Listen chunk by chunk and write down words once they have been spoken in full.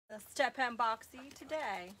The Step Hen Boxy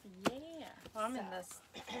today. Yeah. Well, I'm in this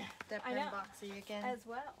Step Hen Boxy again. As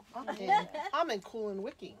well. I'm in Cool and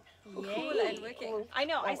Wicking. Cool and Wicking. I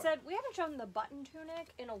know. I said we haven't shown the button tunic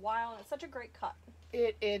in a while, and it's such a great cut.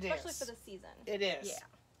 It Especially is. for the season. It is. Yeah.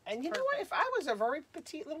 And you know what? If I was a very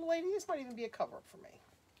petite little lady, this might even be a cover-up for me.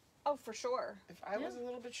 Oh, for sure. If I was a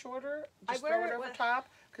little bit shorter, I just wear throw it it over with... top.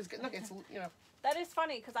 Because, look, it's, you know. That is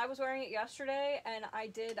funny, because I was wearing it yesterday, and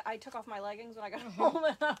I took off my leggings when I got home,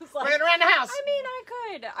 and I was like... Ran around the house. I mean, I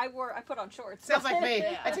could. I put on shorts. Sounds like me.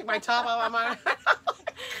 Yeah. I take my top off. I'm on.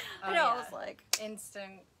 I know, I was like...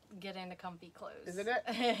 Instant get into comfy clothes. Isn't it?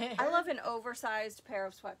 I love an oversized pair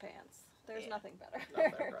of sweatpants. There's nothing better.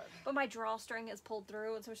 Right. But my drawstring is pulled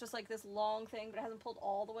through, and so it's just like this long thing, but it hasn't pulled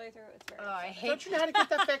all the way through. It's very I hate Don't you know how to get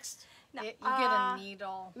that fixed? No. You get a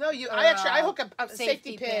needle. No, I hook a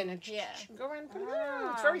safety pin and yeah. go around and put it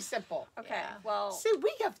on. It's very simple. Okay, Yeah. well... See,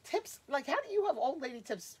 we have tips. Like, how do you have old lady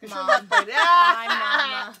tips? Mom.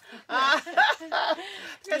 My mama.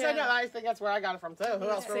 Because I know, I think that's where I got it from, too. Who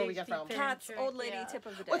else where we get from? Cat's old lady tip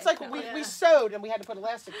of the day. Well, it's like we sewed and we had to put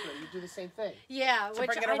elastic through. You do the same thing. Yeah, To which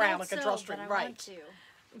bring it I around don't like a sew, drawstring, but I right. want to.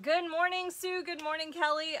 Good morning, Sue. Good morning,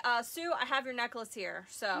 Kelly. Sue, I have your necklace here,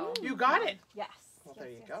 so... You got it. Yes. Well, there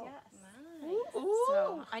you go. Yes. Nice. Ooh.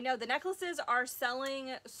 So, I know the necklaces are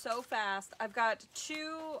selling so fast. I've got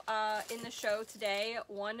two in the show today.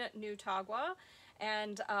 One new Tagua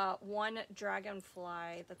and one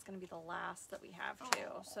dragonfly. That's going to be the last that we have too.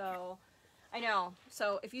 So, I know.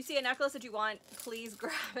 So, if you see a necklace that you want, please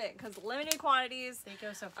grab it because limited quantities. They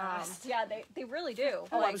go so fast. Yeah, they really do.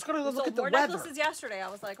 Oh, I was going to look at the more weather. necklaces yesterday. I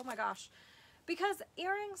was like, oh my gosh. Because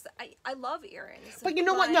earrings, I love earrings. But you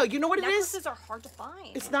know what? No, you know what it is? Necklaces are hard to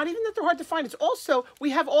find. It's not even that they're hard to find. It's also,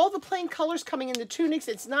 we have all the plain colors coming in the tunics.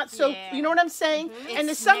 It's not so, Yeah. you know what I'm saying? And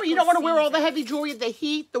the summer, you don't want to wear all the heavy jewelry, the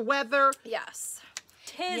heat, the weather. Yes.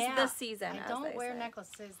 Tis the season. I don't wear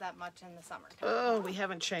necklaces that much in the summer. Oh, we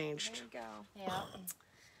haven't changed. There you go. Yeah.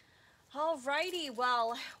 Alrighty,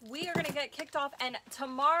 well, we are going to get kicked off, and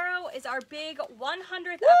tomorrow is our big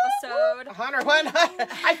 100th episode. 100.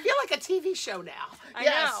 I feel like a TV show now. I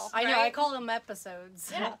Yes. know. I know, right? I call them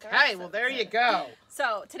episodes. Yeah. Okay, well, there you go.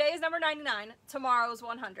 So, today is number 99, tomorrow's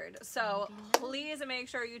 100. So, please make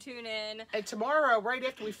sure you tune in. And tomorrow, right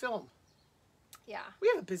after we film, Yeah. we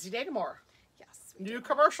have a busy day tomorrow. Yes. New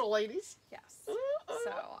commercial, ladies. Yes.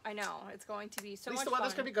 So, I know, it's going to be so At much least the fun.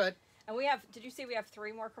 weather's going to be good. And we have, did you see we have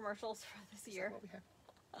 3 more commercials for this year? What we have.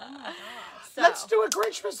 Oh my gosh. So, Let's do a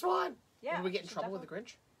Grinchmas one. Yeah. Will we get in should trouble with the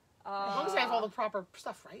Grinch? definitely- As long as they have all the proper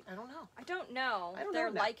stuff, right? I don't know. I don't know. I don't Their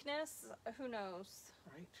know that. likeness, who knows?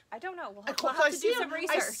 Right. I don't know. We'll Well, have to do some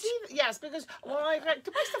research. I see, yes, because when I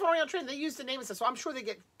to buy stuff on Oriental Trade, they use the name and stuff, so I'm sure they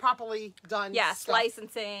get properly done. Yes, stuff.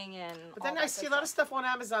 licensing and But then all I that see a good lot of stuff on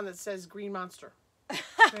Amazon that says Green Monster.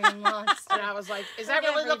 Green Monster. And I was like, is that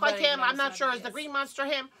really look like Everybody him? I'm knows not what sure. it Is the is. Green Monster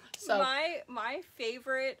him? So My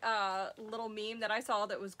favorite little meme that I saw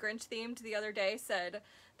that was Grinch themed the other day said,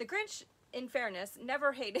 "The Grinch, in fairness,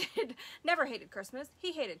 never hated Christmas.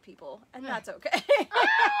 He hated people, and that's okay."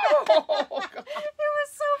 oh, God. It was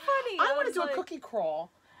so funny. I want to was do like, a cookie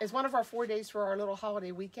crawl as one of our 4 days for our little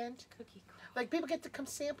holiday weekend. Cookie crawl. Like people get to come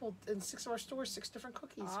sample in 6 of our stores, 6 different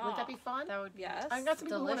cookies. Wouldn't that be fun? That would be Yes. I got some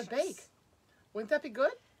people who want to delicious. bake. Wouldn't that be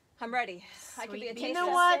good? I'm ready. I could be a Sweet. taste You know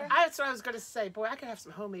tester. what? That's what I was going to say. Boy, I could have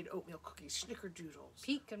some homemade oatmeal cookies, snickerdoodles.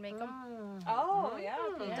 Pete could make them. Oh yeah,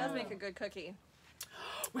 Pete Yeah. does make a good cookie.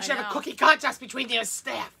 We I should have a know. cookie contest between the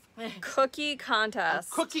staff. Cookie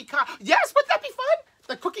contest. Yes, wouldn't that be fun?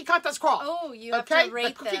 The cookie contest crawl. Oh, you have Okay, to rate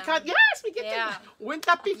the cookie them. Yes, we get Yeah. to. Wouldn't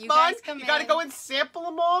that be You fun? guys come You got to in. go and sample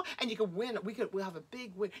them all, and you can win. We'll have a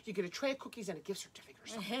big win. You get a tray of cookies and a gift certificate or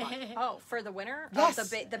something. fun. Oh, for the winner? Yes. Oh,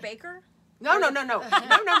 the baker? No.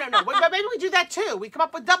 Well, maybe we do that too. We come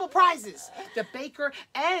up with double prizes: the baker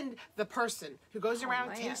and the person who goes around,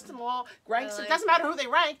 man. tastes them all, ranks. I It like doesn't matter who they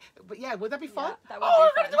rank, but yeah, would that be fun? that would oh, be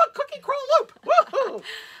we're gonna fun. do a cookie crawl loop. Woohoo!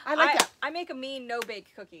 I like that. I make a mean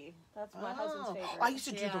no-bake cookie. That's my husband's favorite. I used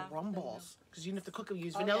to do Yeah. the rum balls because you have to cook them. You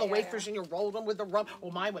use Oh, vanilla yeah, wafers and you roll them with the rum. Well,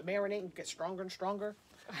 mine would marinate and get stronger and stronger.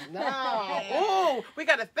 No. Oh, we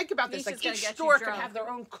got to think about this. Misha's Like gonna each get you store could drunk. have their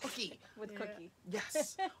own cookie. With Yeah. cookie.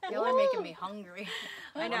 Yes. Y'all are making me hungry.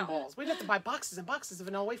 I know. Rum balls. We'd have to buy boxes and boxes of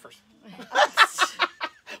vanilla wafers.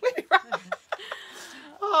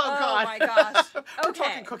 Oh, God. my gosh. We're Okay.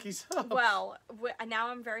 talking cookies. Well, now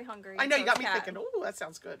I'm very hungry. I know, so you got is me Kat. thinking, oh, that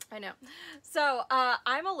sounds good. I know. So,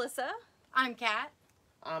 I'm Alyssa. I'm Kat.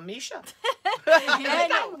 Misha.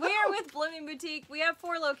 And we're with Blooming Boutique. We have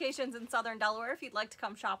 4 locations in Southern Delaware if you'd like to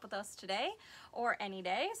come shop with us today or any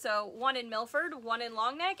day. So 1 in Milford, 1 in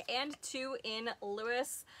Longneck, and 2 in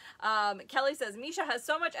Lewis. Kelly says, Misha has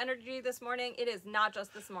so much energy this morning. It is not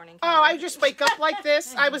just this morning, Kelly. Oh, I just wake up like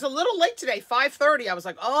this. I was a little late today, 5:30. I was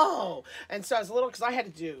like, oh. And so I was a little, because I had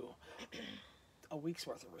to do a week's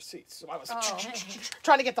worth of receipts. So I was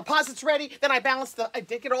trying to get deposits ready. Then I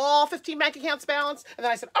did get all 15 bank accounts balanced. And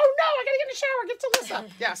then I said, oh no, I got to get in the shower, give it to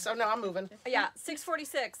Lisa. Yeah, so no, I'm moving. Yeah,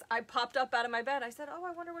 6:46. I popped up out of my bed. I said, oh,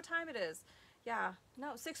 I wonder what time it is. Yeah,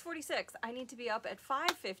 no, 6:46. I need to be up at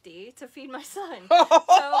 5:50 to feed my son.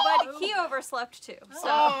 But he overslept too. So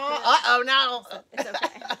no. it's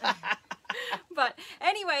okay. But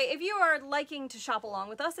anyway, if you are liking to shop along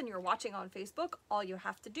with us and you're watching on Facebook, all you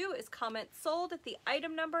have to do is comment sold, the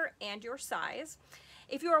item number, and your size.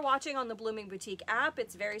 If you are watching on the Blooming Boutique app,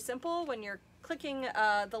 it's very simple. When you're clicking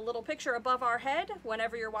the little picture above our head,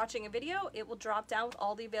 whenever you're watching a video, it will drop down with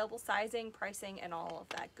all the available sizing, pricing, and all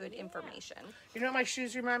of that good information. You know what my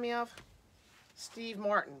shoes remind me of? Steve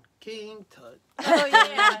Martin, King Tut. Oh,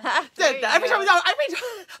 yeah. Every time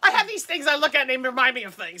I have these things I look at and they remind me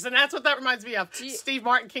of things, and that's what that reminds me of. Steve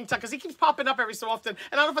Martin, King Tut, because he keeps popping up every so often.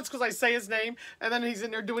 And I don't know if it's because I say his name, and then he's in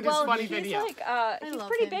there doing his funny video. He's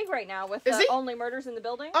pretty big right now with Only Murders in the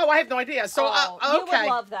Building. Oh, I have no idea. So, okay. You would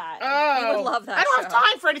love that. You would love that. I don't have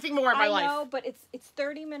time for anything more in my life. I know, but it's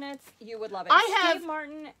 30 minutes. You would love it. Steve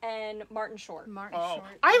Martin and Martin Short. I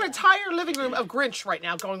have an entire living room of Grinch right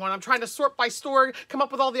now going on. I'm trying to sort by store, come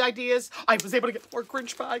up with all the ideas. I was able to get more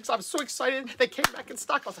Grinch bags. I was so excited. They came back in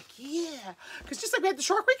stock. I was like, yeah. Because just like we had the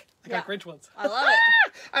Shark Week, I got Grinch ones. I love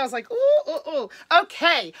it. I was like, ooh.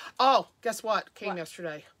 Okay. Oh, guess what? Came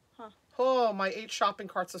yesterday. Huh. Oh, my 8 shopping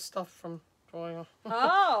carts of stuff from... Oh,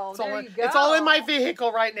 there you go. It's all in my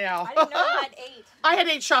vehicle right now. I didn't know I had 8. I had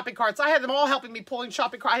 8 shopping carts. I had them all helping me pulling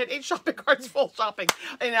shopping carts. I had 8 shopping carts full shopping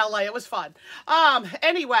in LA. It was fun.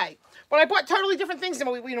 Anyway, but I bought totally different things than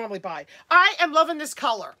what we normally buy. I am loving this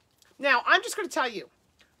color. Now, I'm just going to tell you,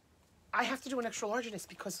 I have to do an extra large in this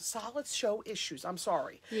because solids show issues. I'm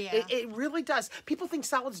sorry. Yeah. It really does. People think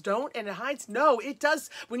solids don't and it hides. No, it does.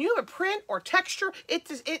 When you have a print or texture, it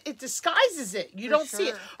disguises it. You don't see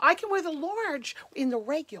it. I can wear the large in the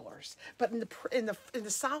regulars, but in the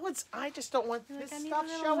solids, I just don't want this stuff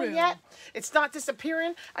showing yet. It's not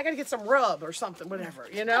disappearing. I got to get some rub or something, whatever,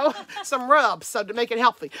 you know? Some rub so to make it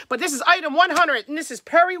healthy. But this is item 100, and this is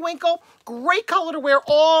periwinkle. Great color to wear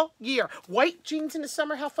all year. White jeans in the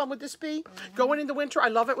summer. How fun would this be? Going into winter, I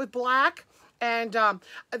love it with black. And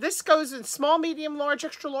this goes in small, medium, large,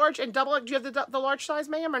 extra large, and double. Do you have the large size,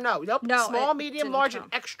 ma'am, or no? Nope. No. Small, medium, large, and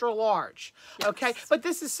extra large. Yes. Okay. But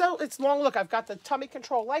this is it's long. Look, I've got the tummy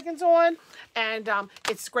control leggings on, and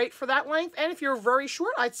it's great for that length. And if you're very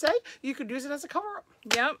short, I'd say you could use it as a cover up.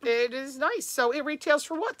 Yep. It is nice. So it retails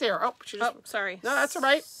for what there? Oh, sorry. No, that's all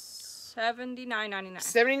right. $79.99.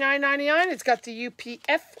 $79.99. It's got the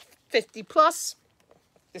UPF 50 plus.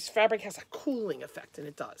 This fabric has a cooling effect, and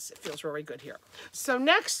it does. It feels very good here. So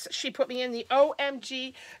next, she put me in the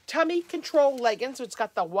OMG Tummy Control Leggings. It's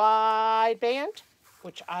got the wide band,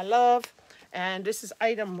 which I love. And this is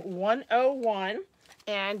item 101.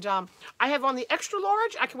 And I have on the extra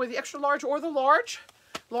large. I can wear the extra large or the large.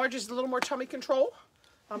 Large is a little more tummy control.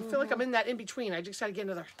 I feel like I'm in that in between. I just got to get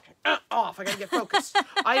another off. I got to get focused.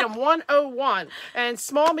 Item 101. And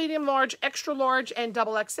small, medium, large, extra large, and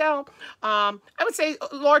double XL. I would say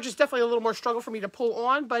large is definitely a little more struggle for me to pull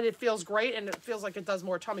on, but it feels great, and it feels like it does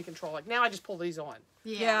more tummy control. Like now I just pull these on.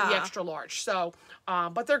 Yeah. The extra large. So,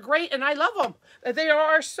 but they're great, and I love them. They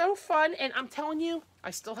are so fun, and I'm telling you, I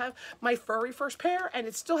still have my furry first pair, and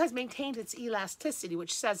it still has maintained its elasticity,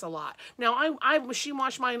 which says a lot. Now, I machine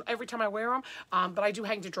wash mine every time I wear them, but I do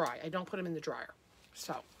hang to dry. I don't put them in the dryer.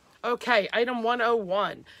 So, okay, item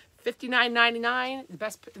 101. $59.99, the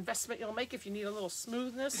best investment you'll make if you need a little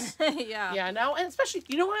smoothness. Yeah. Yeah, I know. And especially,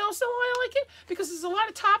 you know why also why I like it? Because there's a lot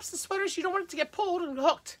of tops and sweaters, you don't want it to get pulled and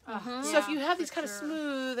hooked. So if you have these kind of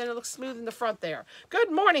smooth, and it looks smooth in the front there.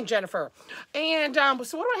 Good morning, Jennifer. And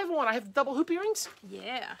so what do I have on? I have double hoop earrings?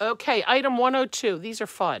 Yeah. Okay, item 102. These are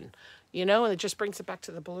fun. You know, and it just brings it back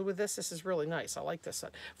to the blue with this. This is really nice. I like this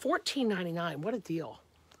one. $14.99. What a deal.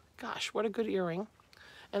 Gosh, what a good earring.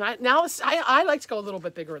 And I like to go a little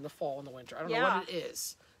bit bigger in the fall and the winter. I don't know what it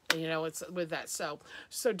is. And, you know, it's with that. So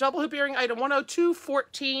double hoop earring item 102,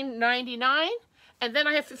 $14.99. And then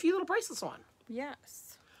I have a few little bracelets on.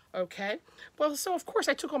 Yes. Okay. Well, so of course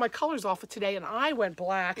I took all my colors off of today, and I went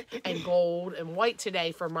black and gold and white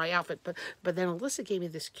today for my outfit. But then Alyssa gave me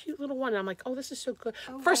this cute little one, and I'm like, oh, this is so good.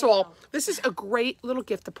 First of all, this is a great little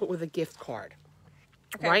gift to put with a gift card.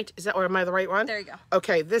 Okay. Right? Is that, or am I the right one? There you go.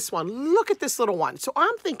 Okay, this one. Look at this little one. So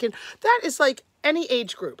I'm thinking that is like any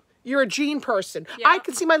age group. You're a jean person. Yeah. I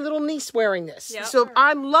can see my little niece wearing this. Yeah. So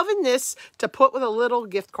I'm loving this to put with a little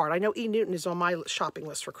gift card. I know E. Newton is on my shopping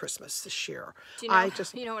list for Christmas this year. Do you know,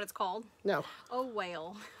 you know what it's called? No. A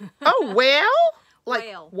whale. Oh, whale? Like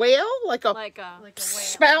Whale. Whale? Like a Like a whale.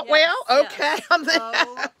 spout Yes, whale? yes. Okay. I'm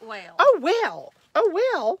Oh, whale. Oh, whale. Oh,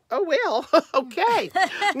 whale. Oh, whale. Okay.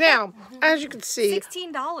 Now, as you can see,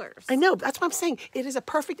 $16. I know, that's what I'm saying. It is a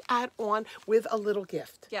perfect add-on with a little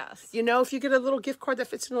gift. Yes. You know, if you get a little gift card that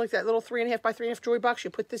fits in like that little 3.5 by 3.5 jewelry box, you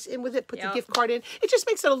put this in with it, put the Yep. gift card in. It just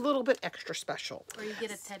makes it a little bit extra special. Or you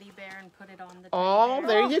get a teddy bear and put it on the teddy Oh, bear.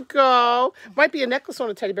 there you go. Might be a necklace on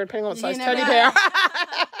a teddy bear, depending on what size never teddy know. bear.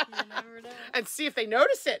 You never know. And see if they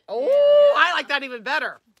notice it. Oh, I like that even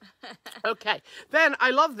better. Okay, then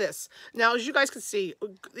I love this. Now, as you guys can see,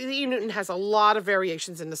 E. Newton has a lot of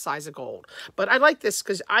variations in the size of gold. But I like this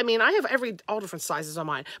because, I mean, I have all different sizes on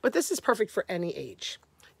mine. But this is perfect for any age.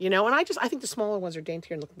 You know, and I think the smaller ones are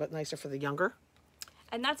daintier and look a bit nicer for the younger.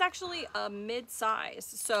 And that's actually a mid-size.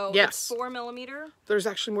 So Yes. it's 4 millimeter There's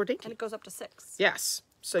actually more dainty. and it goes up to 6. Yes.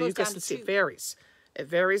 So Goes you guys down can to see 2. it varies. It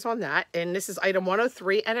varies on that. And this is item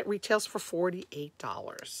 103 and it retails for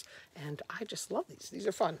 $48. And I just love these. These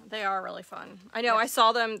are fun. They are really fun. I know, I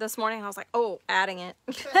saw them this morning. I was like, oh, adding it.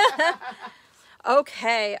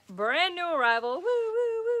 Okay, brand new arrival. Woo,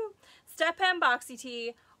 woo, woo. Step Hem Boxy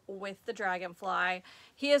Tee with the dragonfly.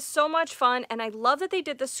 He is so much fun, and I love that they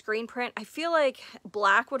did the screen print. I feel like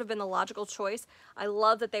black would have been the logical choice. I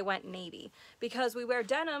love that they went navy because we wear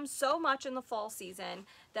denim so much in the fall season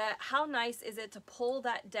that how nice is it to pull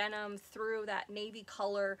that denim through that navy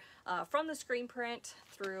color from the screen print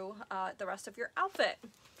through the rest of your outfit.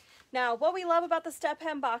 Now, what we love about the Step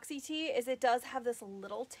Hem Boxy Tee is it does have this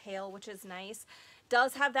little tail, which is nice.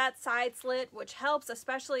 Does have that side slit, which helps,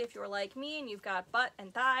 especially if you're like me and you've got butt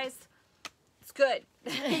and thighs. It's good.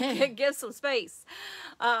 It gives some space.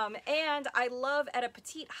 And I love at a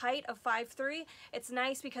petite height of 5'3", it's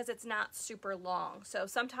nice because it's not super long. So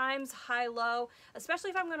sometimes high-low,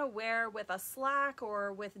 especially if I'm going to wear with a slack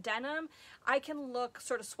or with denim, I can look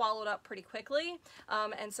sort of swallowed up pretty quickly.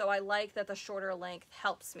 And so I like that the shorter length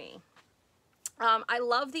helps me. I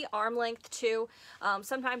love the arm length too.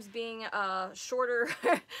 Sometimes being shorter,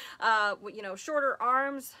 shorter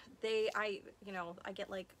arms, I get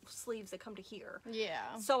like sleeves that come to here.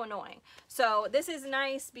 Yeah. So annoying. So this is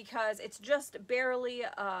nice because it's just barely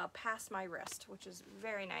past my wrist, which is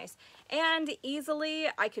very nice. And easily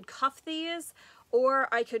I could cuff these, or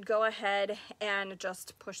I could go ahead and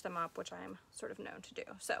just push them up, which I'm sort of known to do.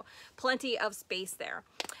 So plenty of space there.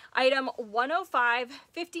 Item 105,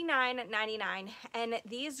 $59.99. And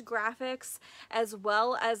these graphics, as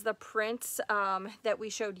well as the prints that we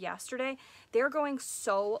showed yesterday, they're going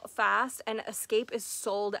so fast and Escape is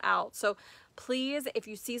sold out. So please, if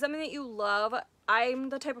you see something that you love, I'm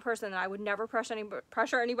the type of person that I would never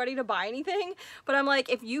pressure anybody to buy anything, but I'm like,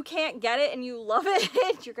 if you can't get it and you love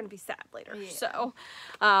it, you're gonna be sad later. Yeah. So,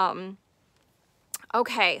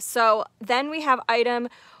 okay, so then we have item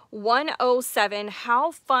 107.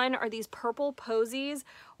 How fun are these purple posies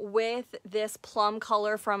with this plum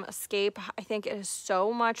color from Escape? I think it is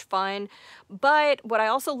so much fun. But what I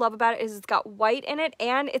also love about it is it's got white in it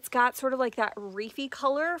and it's got sort of like that reefy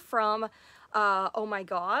color from Oh My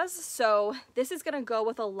Gauze. So this is gonna go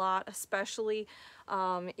with a lot, especially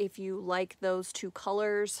if you like those two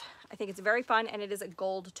colors. I think it's very fun and it is a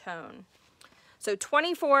gold tone. So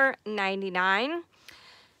 $24.99.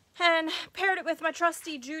 And paired it with my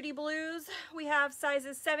trusty Judy Blues, we have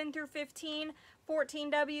sizes 7 through 15,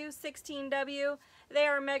 14W, 16W. They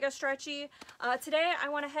are mega stretchy. Today I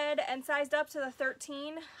went ahead and sized up to the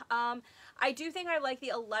 13. I do think I like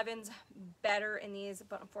the 11s better in these,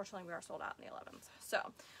 but unfortunately we are sold out in the 11s. So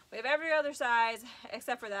we have every other size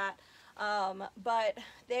except for that. But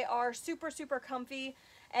they are super, super comfy.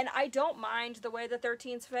 And I don't mind the way the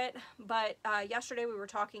 13s fit, but yesterday we were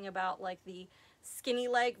talking about like the skinny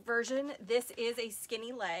leg version. This is a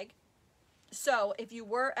skinny leg. So if you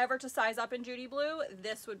were ever to size up in Judy Blue,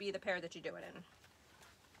 this would be the pair that you do it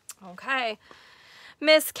in. Okay.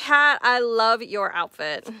 Miss Cat, I love your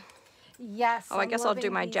outfit. Yes. Oh, I guess I'll do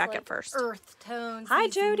loving my these, jacket like, first. Earth tones. Hi,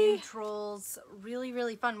 these Jody. Neutrals. Really,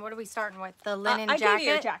 really fun. What are we starting with? The linen I jacket? gave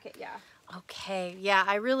you a jacket, yeah. Okay, yeah,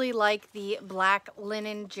 I really like the black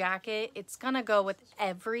linen jacket. It's gonna go with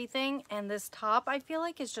everything, and this top I feel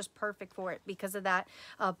like is just perfect for it because of that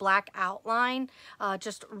black outline.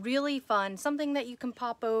 Just really fun, something that you can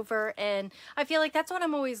pop over, and I feel like that's what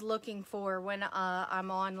I'm always looking for when I'm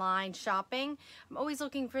online shopping. I'm always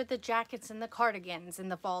looking for the jackets and the cardigans in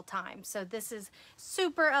the fall time. So this is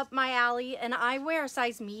super up my alley, and I wear a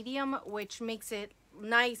size medium, which makes it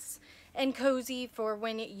nice and cozy for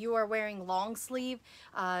when you are wearing long sleeve.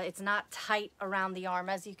 It's not tight around the arm.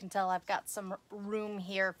 As you can tell, I've got some room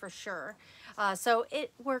here for sure. So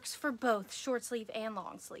it works for both short sleeve and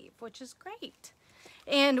long sleeve, which is great.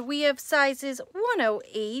 And we have sizes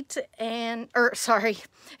 108 and, sorry,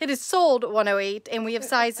 it is sold 108, and we have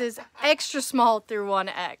sizes extra small through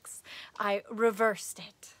 1X. I reversed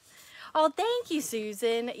it. Oh, thank you,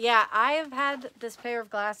 Susan. Yeah, I have had this pair of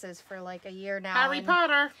glasses for like a year now. Harry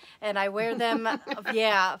Potter. And I wear them,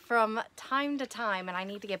 yeah, from time to time, and I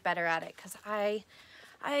need to get better at it because I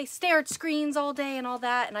stare at screens all day and all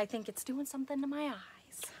that, and I think it's doing something to my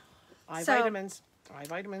eyes. Eye vitamins. Eye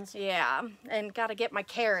vitamins. Yeah, and got to get my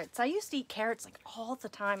carrots. I used to eat carrots like all the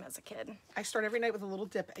time as a kid. I start every night with a little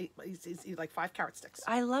dip. Eat like 5 carrot sticks.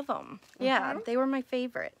 I love them. Yeah, they were my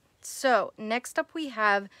favorite. So next up we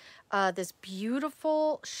have this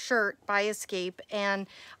beautiful shirt by Escape, and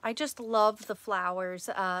I just love the flowers.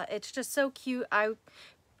 It's just so cute. I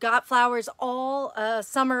got flowers all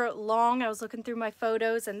summer long. I was looking through my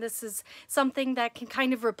photos, and this is something that can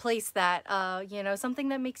kind of replace that, you know, something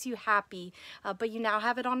that makes you happy, but you now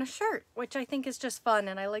have it on a shirt, which I think is just fun,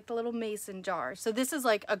 and I like the little mason jar. So this is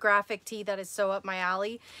like a graphic tee that is so up my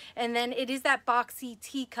alley, and then it is that boxy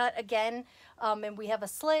tee cut again, and we have a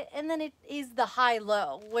slit, and then it is the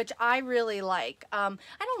high-low, which I really like. I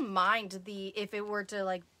don't mind if it were to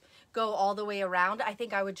like go all the way around. I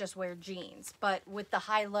think I would just wear jeans, but with the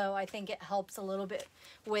high-low, I think it helps a little bit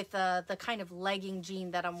with the kind of legging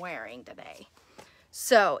jean that I'm wearing today.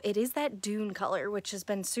 So it is that dune color, which has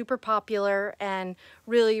been super popular and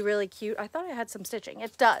really, really cute. I thought it had some stitching.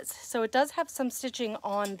 It does. So it does have some stitching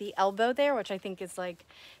on the elbow there, which I think is like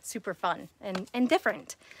super fun and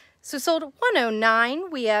different. So sold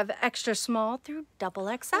 109. We have extra small through double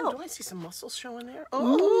XL. Oh, do I see some muscles showing there?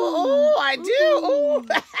 Oh, I do. Oh.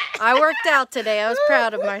 I worked out today. I was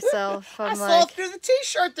proud of myself. I saw through the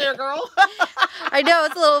t-shirt there, girl. I know, I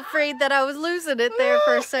was a little afraid that I was losing it there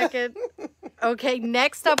for a second. Okay,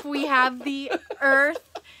 next up we have the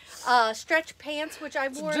Earth stretch pants, which I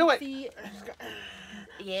wore. Do it.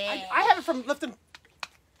 Yeah. I have it from lifting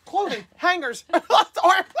clothing hangers.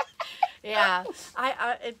 Yeah,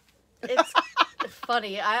 it's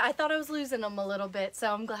funny. I thought I was losing them a little bit,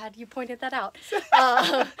 so I'm glad you pointed that out.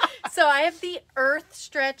 So I have the Earth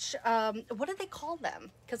stretch. What do they call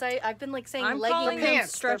them? Because I've been like saying legging calling them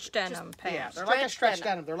pants. stretch denim pants. Yeah, they're like a stretch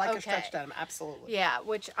denim. They're like a stretch denim, absolutely. Yeah,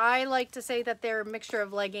 which I like to say that they're a mixture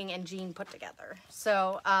of legging and jean put together.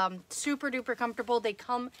 So super duper comfortable. They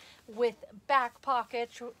come with back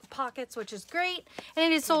pockets, which is great, and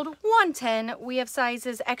it is sold 110. We have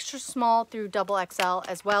sizes extra small through double XL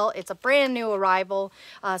as well. It's a brand new arrival,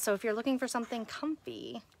 so if you're looking for something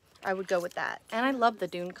comfy, I would go with that. And I love the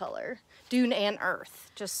dune color, dune and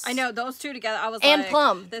earth. Just I know those two together. I was and like,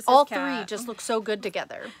 plum. This All is cat. three just look so good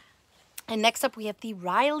together. And next up we have the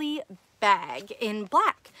Riley bag in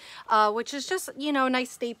black, which is just, you know, a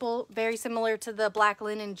nice staple, very similar to the black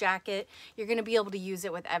linen jacket. You're going to be able to use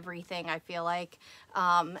it with everything, I feel like.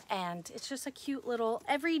 And it's just a cute little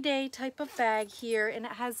everyday type of bag here. And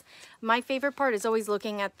it has, my favorite part is always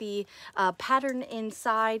looking at the pattern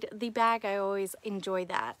inside the bag. I always enjoy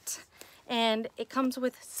that. And it comes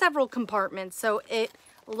with several compartments, so it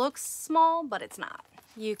looks small, but it's not.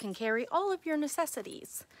 You can carry all of your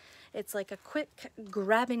necessities. It's like a quick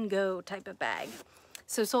grab and go type of bag.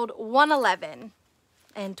 So sold 111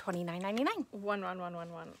 and $29.99.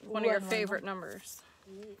 11111. One of your favorite numbers.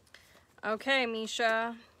 Okay,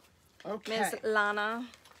 Misha. Okay. Miss Lana.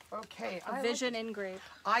 Okay. Vision engraved.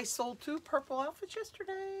 I sold 2 purple outfits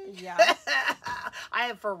yesterday. Yeah. I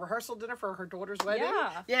have for a rehearsal dinner for her daughter's wedding.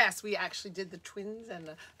 Yeah. Yes, we actually did the twins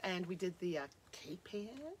and we did the cape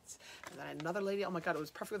pants. And then another lady, oh my God, it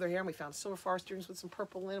was perfect with her hair. And we found silver forest earrings with some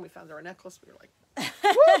purple in. We found her a necklace. We were like,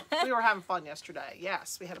 Woo! We were having fun yesterday.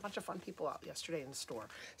 Yes, we had a bunch of fun people out yesterday in the store.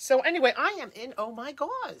 So anyway, I am in Oh My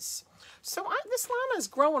Gauze. So this Lana is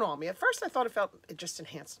growing on me. At first, I thought it just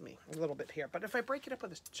enhanced me a little bit here. But if I break it up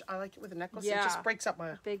with I like it with a necklace. It just breaks up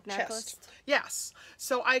my big chest. necklace. Yes.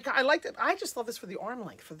 So I like it. I just love this for the arm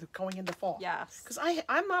length for the going into fall. Yes. Because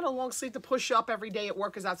I'm not a long sleeve to push up every day at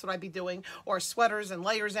work, because that's what I'd be doing, or sweaters and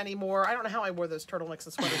layers anymore. I don't know how I wore those turtlenecks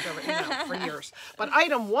and sweaters for years. But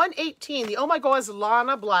item 118, the Oh My Gauze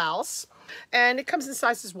Lana blouse, and it comes in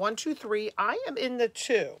sizes 1, 2, 3. I am in the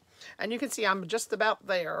 2. And you can see I'm just about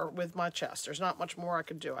there with my chest. There's not much more I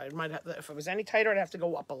could do. I might have, if it was any tighter, I'd have to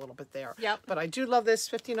go up a little bit there. Yep. But I do love this,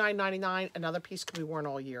 $59.99. Another piece can be worn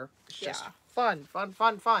all year. It's just Yeah. fun, fun,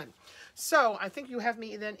 fun, fun. So I think you have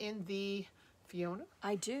me then in the Fiona.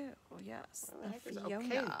 I do. Yes. The Fiona.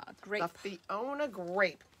 Okay. Grape. The Fiona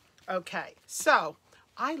grape. Okay. So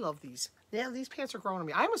I love these. Yeah, these pants are growing on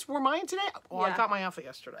me. I almost wore mine today. Well, I Yeah. got my outfit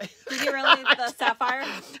yesterday. Did you really? The sapphire?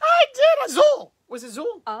 I did Azul. Was it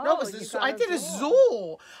Azul? Oh, no, it was you Azul. got I did Azul.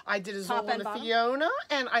 Azul. I did Azul Top on and the bottom? Fiona,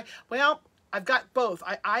 and I've got both.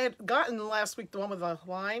 I had gotten last week the one with the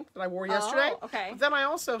line that I wore yesterday. okay. But then I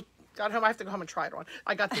also got home. I have to go home and try it on.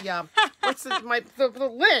 I got the what's the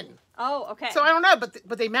Lynn. Oh, okay. So I don't know,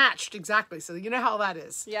 but they matched exactly. So you know how that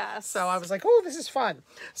is. Yes. So I was like, oh, this is fun.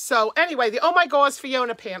 So anyway, the Oh My Gauze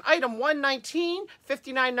Fiona pant, item 119,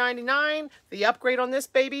 $59.99. The upgrade on this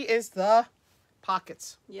baby is the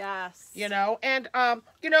pockets. Yes. You know, and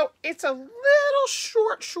it's a little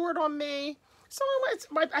short on me. So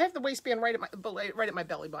I have the waistband right at my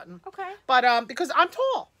belly button. Okay. But because I'm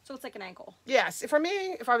tall. So it's like an ankle. Yes, for me,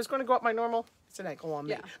 if I was going to go up my normal, it's an ankle on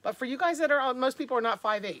me. Yeah. But for you guys that are, most people are not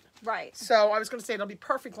 5'8". Right. So I was going to say it'll be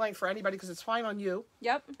perfect length for anybody, because it's fine on you.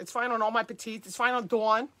 Yep. It's fine on all my petites. It's fine on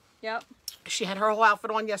Dawn. Yep. She had her whole outfit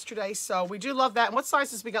on yesterday, so we do love that. And what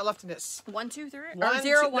sizes we got left in this? 1, 2, 3. One, Or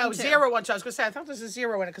 0, two- 1, no, 2. 0, 1, 2. I was going to say, I thought there's a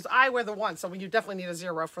 0 in it, because I wear the 1, so you definitely need a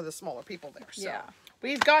 0 for the smaller people there. So Yeah.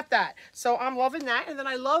 we've got that. So I'm loving that. And then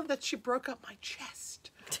I love that she broke up my chest.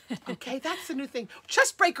 Okay, that's the new thing.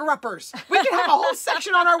 Chest breaker uppers. We can have a whole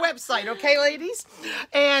section on our website, okay, ladies?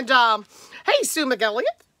 And, hey, Sue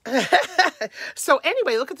McElliott. So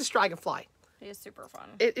anyway, look at this dragonfly. It is super fun.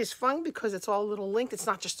 It is fun because it's all a little linked. It's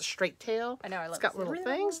not just a straight tail. I know, I love It's got it. little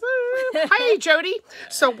things. Hi, Jody.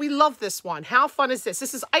 So we love this one. How fun is this?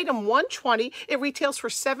 This is item 120. It retails for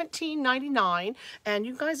 $17.99. And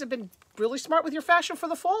you guys have been really smart with your fashion for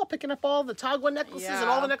the fall, picking up all the Tagua necklaces and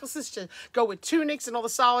all the necklaces to go with tunics and all the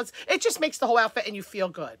solids. It just makes the whole outfit and you feel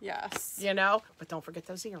good. Yes. You know? But don't forget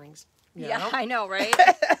those earrings. You Yeah, know? I know, right?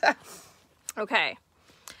 Okay.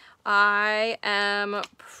 I am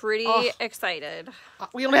pretty excited.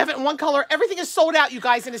 We only have it in one color. Everything is sold out, you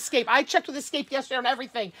guys, in Escape. I checked with Escape yesterday on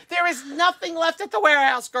everything. There is nothing left at the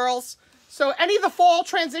warehouse, girls. So any of the fall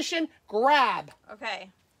transition, grab.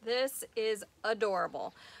 Okay. This is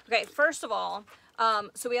adorable. Okay, first of all,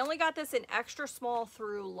 so we only got this in extra small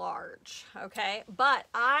through large, okay? But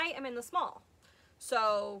I am in the small.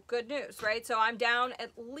 So good news, right? So I'm down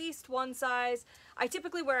at least one size. I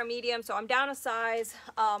typically wear a medium, so I'm down a size.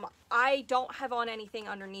 I don't have on anything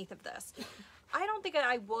underneath of this. I don't think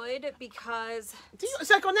I would, because... Is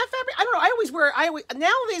that on that fabric? I don't know. I always wear...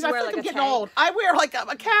 nowadays, I feel like I'm getting old. I wear like a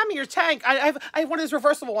cami or tank. I have one of those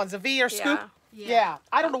reversible ones, a V or scoop. Yeah.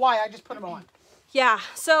 I don't know why. I just put them on. Yeah,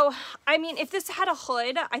 so, I mean, if this had a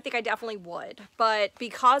hood, I think I definitely would. But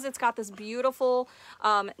because it's got this beautiful,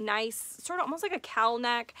 nice, sort of almost like a cowl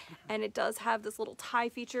neck, and it does have this little tie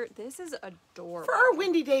feature, this is adorable. For our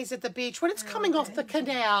windy days at the beach, when it's coming off the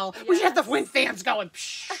canal, we should have the wind fans going.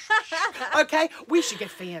 Okay? We should get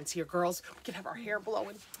fans here, girls. We can have our hair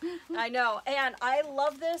blowing. I know, and I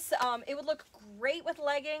love this. It would look great with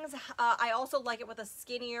leggings. I also like it with a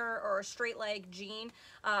skinnier or a straight leg jean.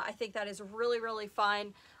 I think that is really, really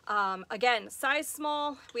fun. Again, size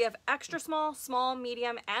small. We have extra small, small,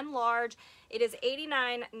 medium, and large. It is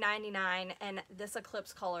 $89.99, and this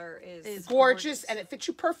eclipse color is gorgeous, and it fits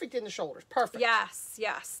you perfect in the shoulders. Perfect. Yes,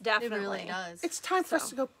 yes, definitely. It really does. It's time for us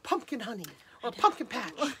to go pumpkin hunting or pumpkin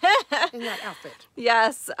patch in that outfit.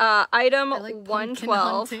 Yes, item like pumpkin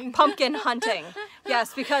 112, hunting. pumpkin hunting.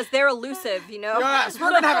 Yes, because they're elusive, you know. Yes, we're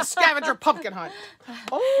going to have a scavenger pumpkin hunt.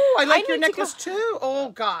 Oh, I like your need to necklace too. Oh,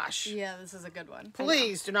 gosh. Yeah, this is a good one.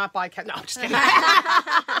 Please do not buy cat. No, I'm just kidding.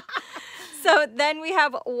 So then we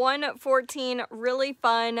have 114 really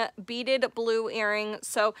fun beaded blue earring.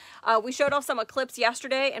 So we showed off some Eclipse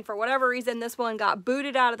yesterday, and for whatever reason, this one got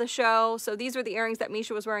booted out of the show. So these were the earrings that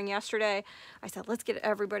Misha was wearing yesterday. I said, let's get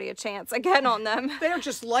everybody a chance again on them. They're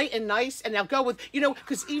just light and nice, and they'll go with, you know,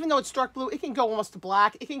 because even though it's dark blue, it can go almost to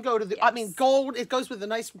black. It can go to the, I mean, gold. It goes with the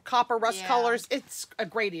nice copper rust colors. It's a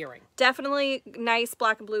great earring. Definitely nice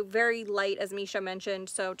black and blue, very light, as Misha mentioned.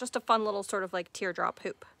 So just a fun little sort of like teardrop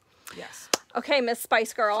hoop. Yes. Okay, Miss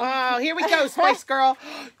Spice Girl. Oh, here we go, Spice Girl.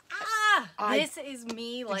 This is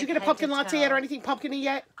me. Like, Did you get a pumpkin latte yet or anything pumpkin-y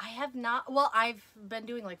yet? I have not. Well, I've been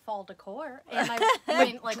doing like fall decor, and I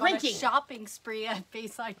went like on a shopping spree at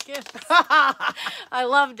Bayside Gifts. I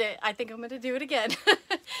loved it. I think I'm gonna do it again.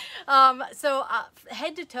 So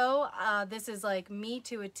head to toe, this is like me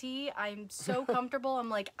to a T. I'm so comfortable. I'm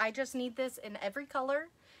like, I just need this in every color.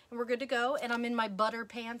 And we're good to go. And I'm in my butter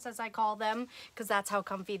pants, as I call them, because that's how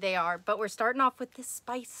comfy they are. But we're starting off with this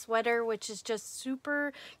spice sweater, which is just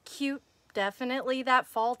super cute. Definitely that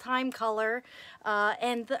fall time color. I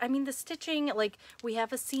mean, the stitching, like, we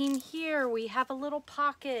have a seam here. We have a little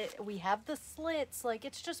pocket. We have the slits. Like,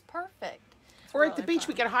 it's just perfect. We're at the beach.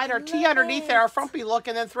 We can hide our tea underneath our frumpy look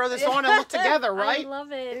and then throw this on and look together, right? I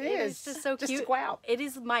love it. It is just so cute. Just to go out. It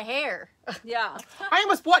is my hair. Yeah. I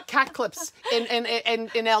almost bought cat clips in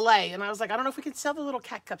LA, and I was like, I don't know if we can sell the little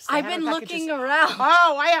cat clips. I've been looking around.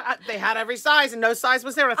 Oh, they had every size, and no size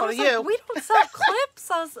was there. I thought of you. Like, we don't sell clips.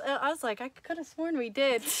 I was like, I could have sworn we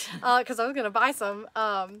did, because I was gonna buy some.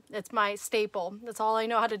 It's my staple. That's all I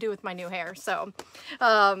know how to do with my new hair. So,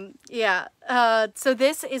 yeah. So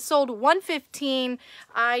this is sold $115.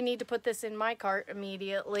 I need to put this in my cart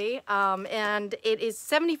immediately. And it is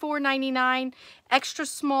 $74.99, extra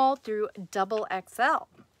small through double XL.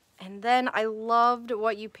 And then I loved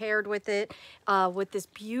what you paired with it, with this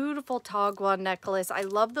beautiful Tagua necklace. I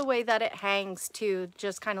love the way that it hangs too,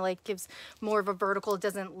 just kind of like gives more of a vertical. It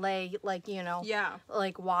doesn't lay like, you know,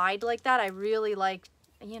 like wide like that. I really like,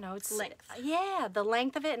 you know, it's length. Yeah, the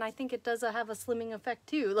length of it, and I think it does have a slimming effect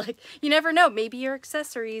too. Like, you never know, maybe your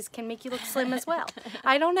accessories can make you look slim as well.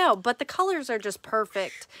 I don't know, but the colors are just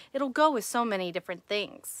perfect. It'll go with so many different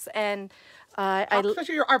things. And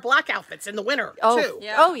especially our black outfits in the winter too.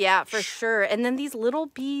 Yeah. Oh yeah, for sure. And then these little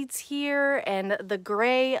beads here and the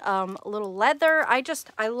gray little leather.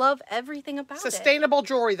 I love everything about it. Sustainable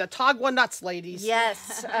jewelry, the Tagua nuts, ladies.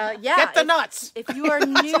 Yes. Yeah. Get the nuts. If you are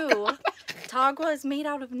new, Tagua is made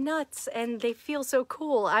out of nuts and they feel so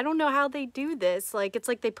cool. I don't know how they do this. Like, it's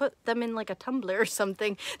like they put them in like a tumbler or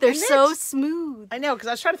something. They're so smooth. I know, because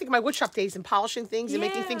I was trying to think of my woodshop days and polishing things and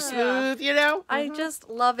making things smooth, you know? I just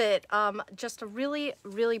love it. Just a really,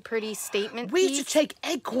 really pretty statement We piece. used to take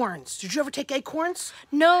acorns. Did you ever take acorns?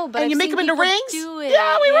 No, but and you I've make seen them into people rings? do it.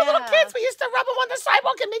 Yeah, we were little kids. We used to rub them on the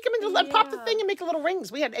sidewalk and make them into, pop the thing and make little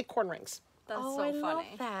rings. We had acorn rings. That's Oh, so I funny. love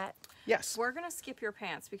that. Yes. We're going to skip your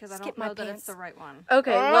pants because I Skip don't my know that pants. it's the right one.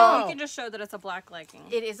 Okay, Oh. well, You can just show that it's a black legging.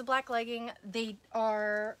 it is a black legging. They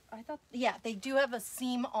are, they do have a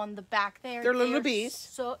seam on the back there. They're They Lulu are Bees.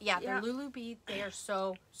 So, they're Lulu Bee. They are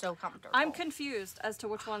so comfortable. I'm confused as to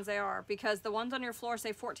which ones they are because the ones on your floor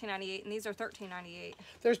say $14.98 and these are $13.98.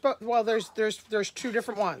 There's there's two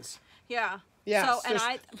different ones. Yeah. Yeah. So and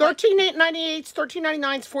I $13.98s,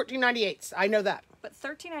 $13.99s, $14.98s. I know that. but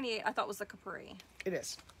 $13.98 I thought was the capri. It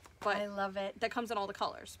is. But I love it. that comes in all the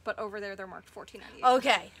colors. But over there they're marked $14.98.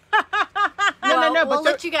 Okay. No. we'll But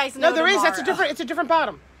let you guys know No, there is. That's a tomorrow. different. It's a different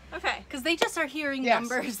bottom. Okay. Because they just are hearing Yes.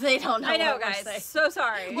 numbers. They don't know I know, what we're guys. saying. So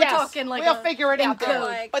sorry. We're talking like we'll a- figure it out in there. code.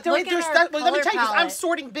 Like, But Look at there's our let me tell you, color because I'm palette.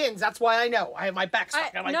 sorting bins. That's why I know. I have my back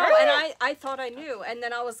stuck. I'm like, No, and I thought I knew. And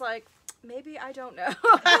then I was like, maybe I don't know.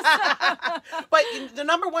 But the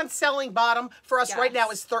number one selling bottom for us right now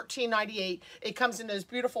Yes. is $13.98. It comes in those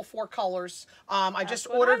beautiful 4 colors. I just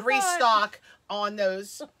what ordered I thought. restock on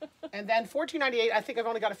those. And then $14.98, I think I've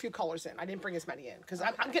only got a few colors in. I didn't bring as many in because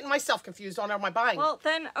I'm getting myself confused on my buying. Well,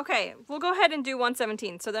 then, okay. We'll go ahead and do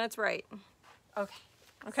 117. So then it's right. Okay.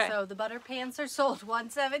 Okay. So the butter pants are sold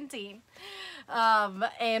 $117.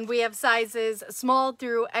 And we have sizes small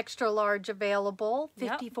through extra large available,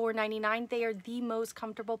 Yep. $54.99. They are the most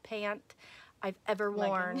comfortable pant I've ever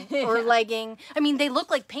worn. Or legging. I mean, they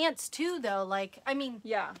look like pants too, though. Like, I mean,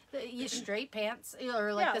 Yeah. straight pants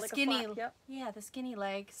or like Yeah, the like a skinny. flat, yep. Yeah, the skinny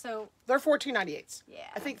leg. So, They're $14.98s. Yeah.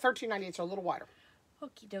 I think $13.98s are a little wider.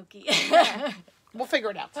 okie dokie. We'll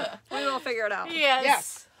figure it out. We will figure it out.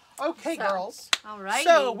 Yes. Okay, girls. All right.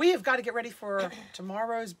 So we have got to get ready for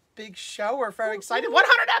tomorrow's big show. We're very excited.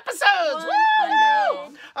 100 episodes!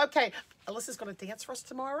 Woo! Okay, Alyssa's going to dance for us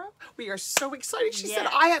tomorrow. We are so excited. She said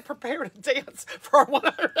Yes. I had prepared a dance for our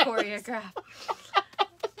 100 episodes. choreograph.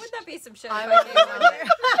 Wouldn't that be piece of shit. I If will I came on there.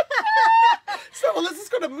 So Alyssa's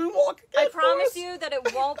going to moonwalk again I for promise us? you that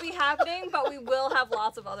it won't be happening, but we will have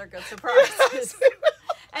lots of other good surprises.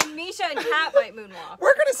 And Misha and Kat might moonwalk.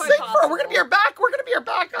 We're gonna Quite sing for her. We're gonna possible. be your back. We're gonna be your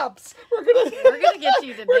backups. We're gonna get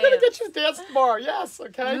you to We're gonna dance. get you to dance tomorrow. Yes.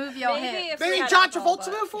 Okay. Move your Maybe hips. if we Maybe had John alcohol, Travolta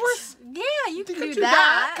but- move for us. Yeah, you can could do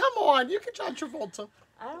that. Come on, you can John Travolta.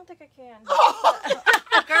 I don't think I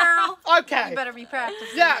can. Girl. Okay. You better be practicing.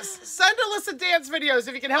 Yes. Send Alyssa dance videos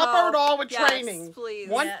if you can help her at all with yes, training. please.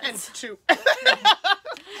 1 Yes. and 2.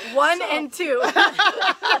 1 and 2.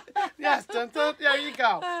 Yes. Dun, dun, there you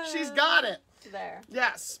go. She's got it. There.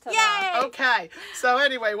 Yes. Yay! Okay. So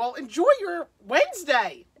anyway, well, enjoy your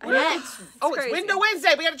Wednesday. Yes. It's crazy. Window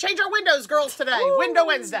Wednesday. We got to change our windows, girls, today. Window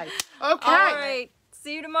Wednesday. Okay. All right.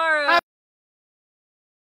 See you tomorrow.